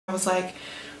I was like,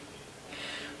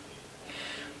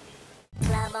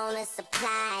 club on a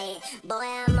supply. Boy,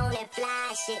 I'm on that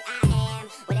fly shit. I am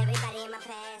with everybody in my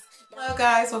past. hello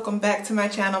guys, welcome back to my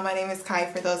channel. My name is Kai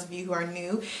for those of you who are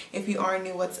new. If you are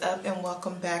new, what's up, and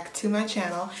welcome back to my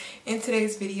channel. In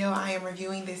today's video, I am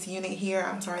reviewing this unit here.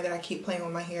 I'm sorry that I keep playing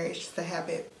with my hair, it's just a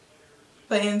habit.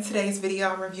 But in today's video,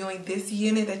 I'm reviewing this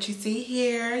unit that you see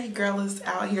here. Your girl is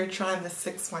out here trying the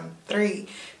 613.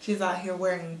 She's out here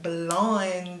wearing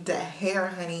blonde hair,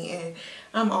 honey, and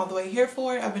I'm all the way here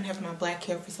for it. I've been having my black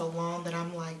hair for so long that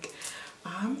I'm like,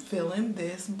 I'm feeling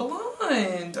this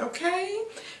blonde, okay?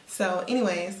 So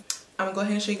anyways, I'm gonna go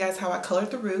ahead and show you guys how I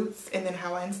colored the roots and then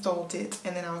how I installed it,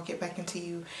 and then I'll get back to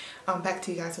you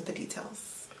guys with the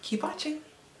details. Keep watching.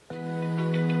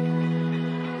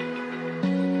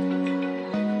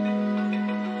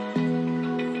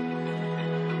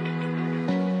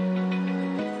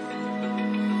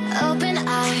 Open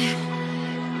eye,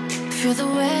 feel the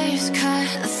waves cut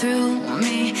through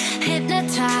me,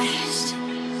 hypnotized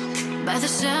by the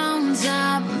sounds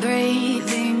I'm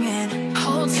breathing in.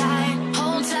 Hold tight,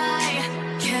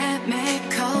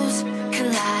 chemicals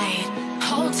collide.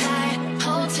 Hold tight,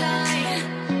 hold tight,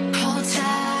 hold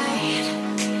tight.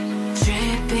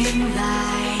 Dripping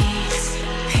lights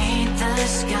paint the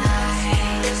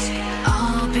skies,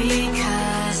 all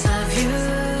because of you.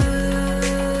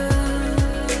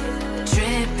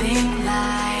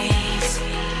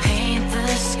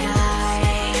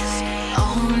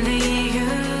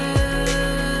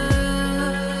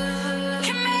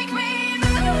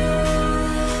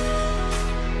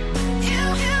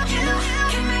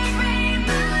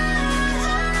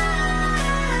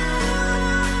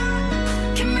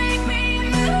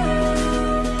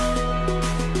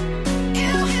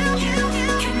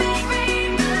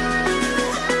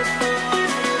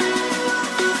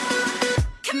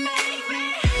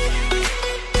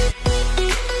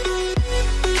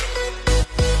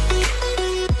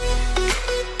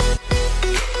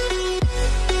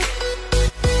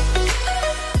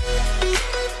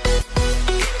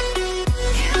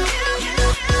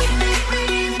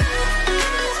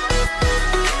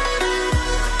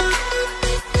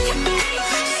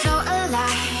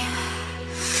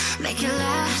 Make it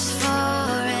last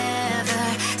forever.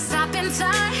 Stop in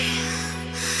time.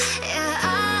 Yeah,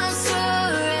 I'm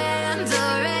surrendering.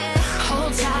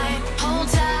 Hold tight,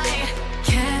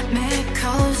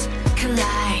 chemicals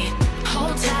collide.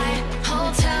 Hold tight,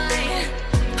 hold tight,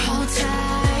 hold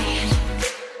tight.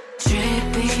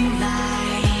 Dripping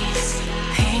lights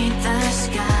paint the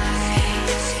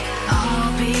skies, all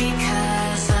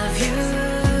because of you.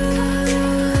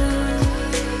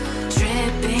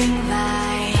 Dripping lights.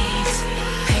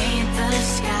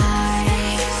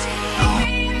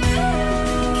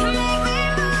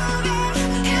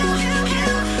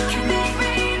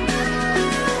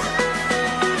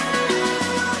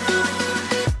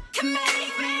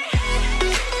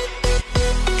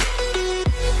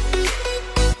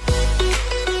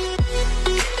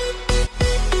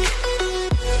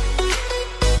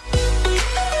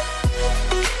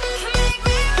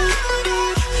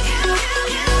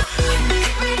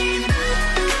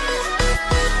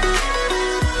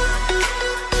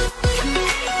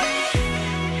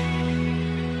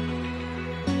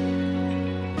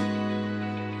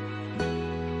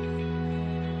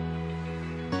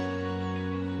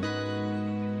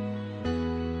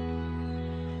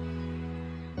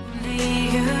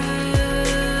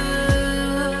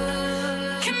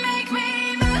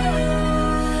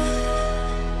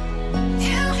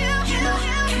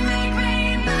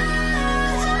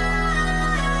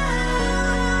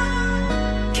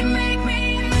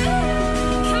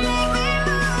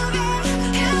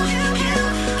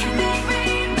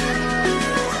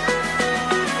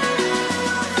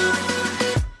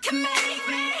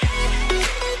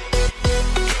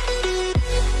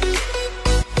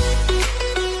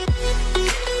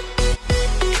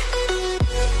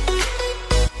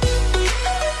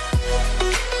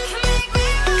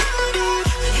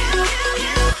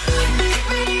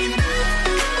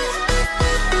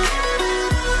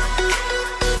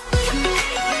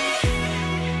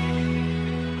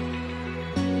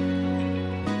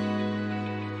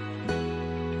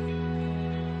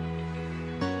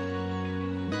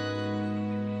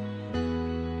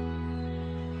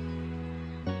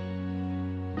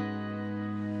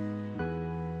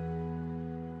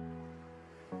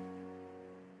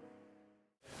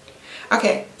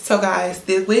 Okay, So guys,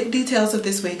 the wig details of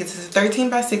this wig, it's a 13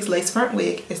 by 6 lace front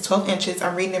wig. It's 12 inches.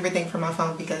 I'm reading everything from my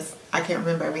phone because I can't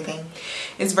remember everything.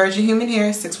 It's virgin human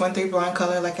hair, 613 blonde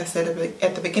color, like I said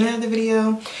at the beginning of the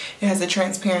video. It has a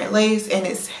transparent lace, and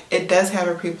it does have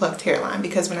a pre-plucked hairline,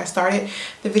 because when I started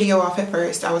the video off at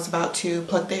first, I was about to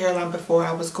pluck the hairline before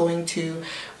I was going to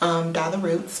dye the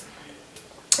roots.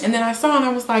 And then I saw and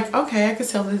I was like, okay, I could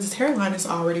tell that this hairline is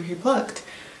already pre-plucked.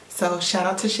 So shout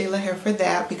out to Shela Hair for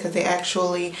that, because I've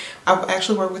actually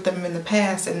worked with them in the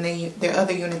past, and their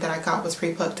other unit that I got was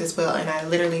pre-plucked as well, and I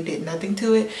literally did nothing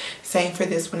to it. Same for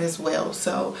this one as well.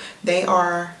 So they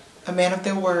are a man of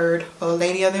their word, or a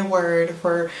lady of their word,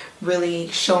 for really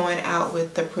showing out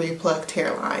with the pre-plucked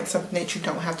hairline, something that you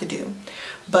don't have to do.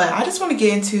 But I just want to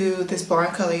get into this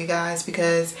blonde color, you guys,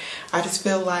 because I just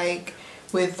feel like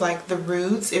with like the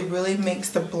roots, it really makes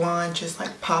the blonde just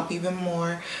like pop even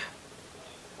more.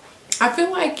 I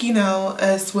feel like, you know,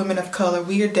 us women of color,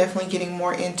 we are definitely getting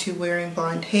more into wearing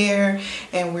blonde hair,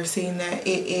 and we're seeing that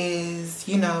it is,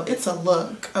 you know, it's a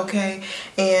look, okay?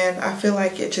 And I feel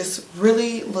like it just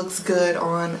really looks good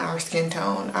on our skin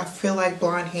tone. I feel like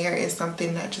blonde hair is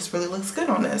something that just really looks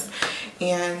good on us,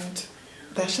 and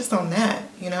that's just on that,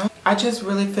 you know? I just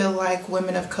really feel like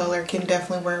women of color can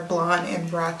definitely wear blonde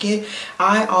and rock it.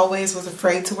 I always was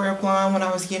afraid to wear blonde when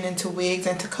I was getting into wigs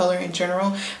and to color in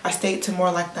general. I stayed to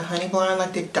more like the honey blonde,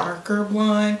 like the darker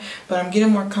blonde, but I'm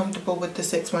getting more comfortable with the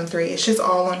 613. It's just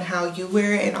all on how you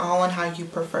wear it and all on how you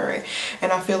prefer it.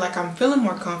 And I feel like I'm feeling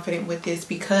more confident with this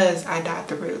because I dyed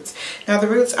the roots. Now the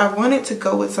roots, I wanted to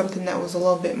go with something that was a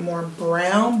little bit more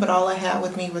brown, but all I had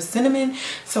with me was cinnamon,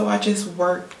 so I just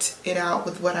worked it out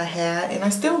with what I had, and I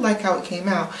still like how it came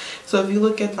out. So if you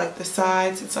look at like the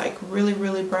sides, it's like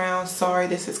really brown. Sorry,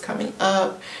 this is coming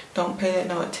up, don't pay that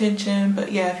no attention.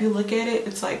 But yeah, if you look at it,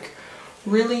 it's like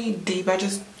really deep. I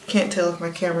just can't tell if my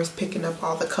camera's picking up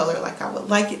all the color like I would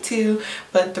like it to,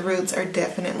 but the roots are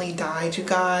definitely dyed, you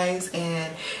guys,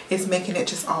 and it's making it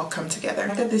just all come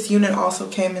together. This unit also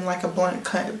came in like a blunt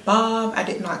cut bob. I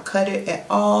did not cut it at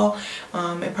all.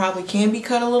 It probably can be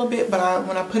cut a little bit, but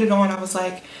when I put it on, I was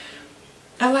like,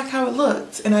 I like how it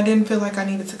looked, and I didn't feel like I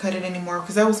needed to cut it anymore,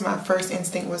 because that was my first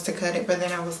instinct, was to cut it, but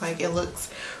then I was like, it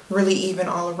looks really even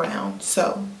all around.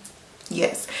 So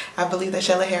yes, I believe that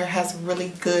Shela Hair has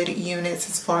really good units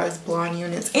as far as blonde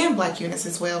units and black units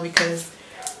as well, because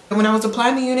when I was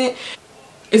applying the unit,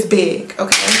 it's big,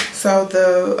 okay? So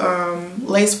the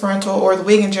lace frontal, or the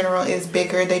wig in general, is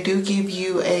bigger. They do give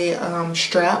you a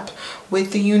strap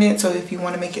with the unit, so if you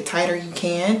want to make it tighter, you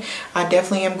can. I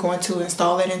definitely am going to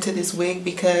install it into this wig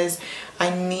because I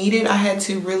had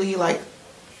to really like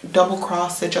double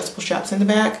cross the adjustable straps in the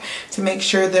back to make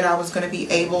sure that I was going to be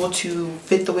able to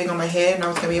fit the wig on my head, and I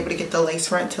was going to be able to get the lace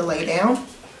front to lay down.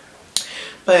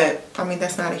 But I mean,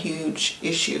 that's not a huge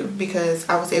issue because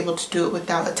I was able to do it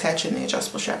without attaching the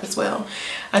adjustable strap as well.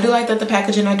 I do like that the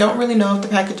packaging, I don't really know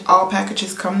if all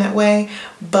packages come that way,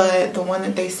 but the one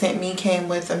that they sent me came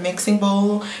with a mixing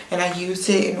bowl, and I used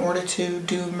it in order to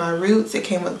do my roots. It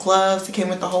came with gloves. It came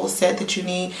with the whole set that you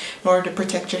need in order to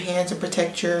protect your hands and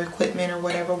protect your equipment or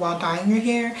whatever while dyeing your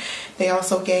hair. They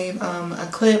also gave a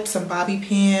clip, some bobby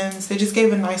pins. They just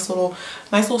gave a nice little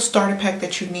starter pack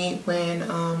that you need when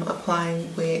applying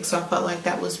wigs. So I felt like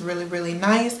that was really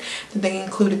nice that they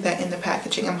included that in the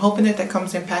packaging. I'm hoping that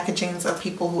comes in packagings of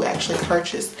people who actually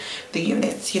purchased the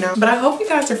units, you know. But I hope you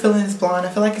guys are feeling this blonde. I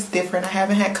feel like it's different. I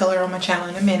haven't had color on my channel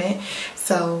in a minute,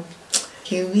 so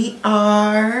here we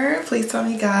are. Please tell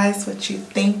me, guys, what you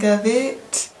think of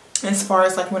it as far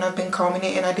as like when I've been combing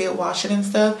it, and I did wash it and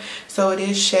stuff, so it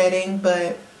is shedding.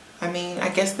 But I mean, I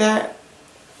guess that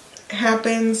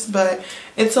happens, but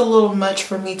it's a little much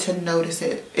for me to notice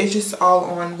it. It's just all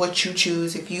on what you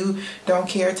choose. If you don't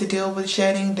care to deal with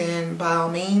shedding, then by all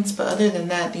means, but other than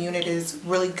that, the unit is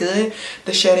really good.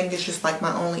 The shedding is just like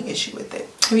my only issue with it.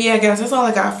 But yeah, guys, that's all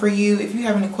I got for you. If you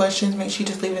have any questions, make sure you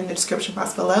just leave it in the description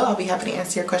box below. I'll be happy to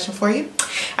answer your question for you.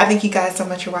 I thank you guys so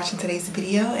much for watching today's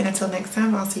video, and until next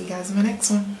time, I'll see you guys in my next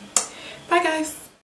one. Bye, guys.